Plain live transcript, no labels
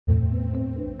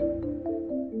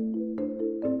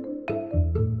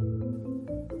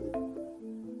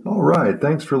All right,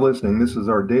 thanks for listening. This is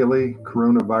our daily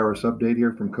coronavirus update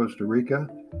here from Costa Rica.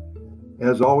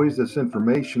 As always, this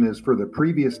information is for the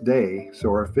previous day, so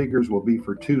our figures will be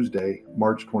for Tuesday,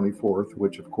 March 24th,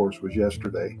 which of course was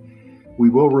yesterday.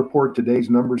 We will report today's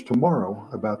numbers tomorrow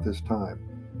about this time.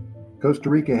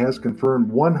 Costa Rica has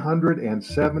confirmed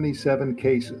 177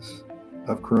 cases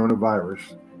of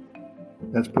coronavirus.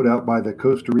 That's put out by the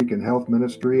Costa Rican Health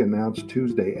Ministry, announced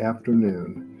Tuesday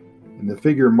afternoon. And the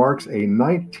figure marks a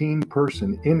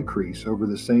 19-person increase over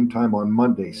the same time on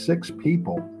Monday. 6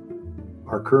 people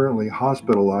are currently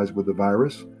hospitalized with the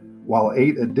virus, while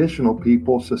 8 additional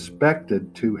people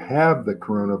suspected to have the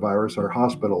coronavirus are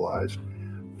hospitalized.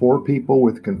 4 people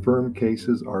with confirmed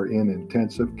cases are in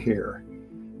intensive care.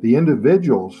 The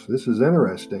individuals, this is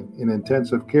interesting, in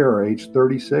intensive care are aged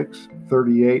 36,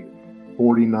 38,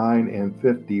 49, and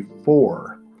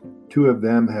 54. 2 of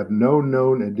them have no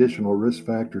known additional risk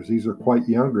factors. These are quite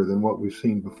younger than what we've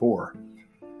seen before.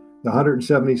 The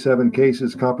 177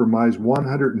 cases comprise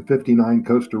 159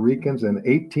 Costa Ricans and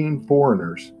 18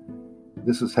 foreigners.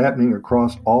 This is happening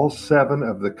across all 7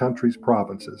 of the country's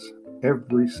provinces.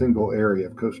 Every single area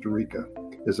of Costa Rica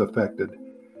is affected.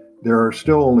 There are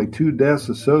still only 2 deaths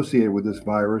associated with this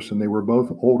virus, and they were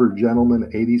both older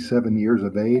gentlemen, 87 years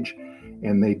of age,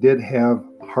 and they did have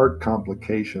heart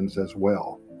complications as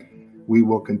well. We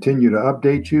will continue to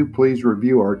update you. Please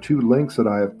review our 2 links that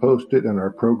I have posted in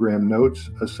our program notes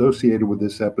associated with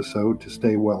this episode to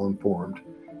stay well informed.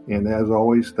 And as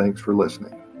always, thanks for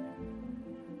listening.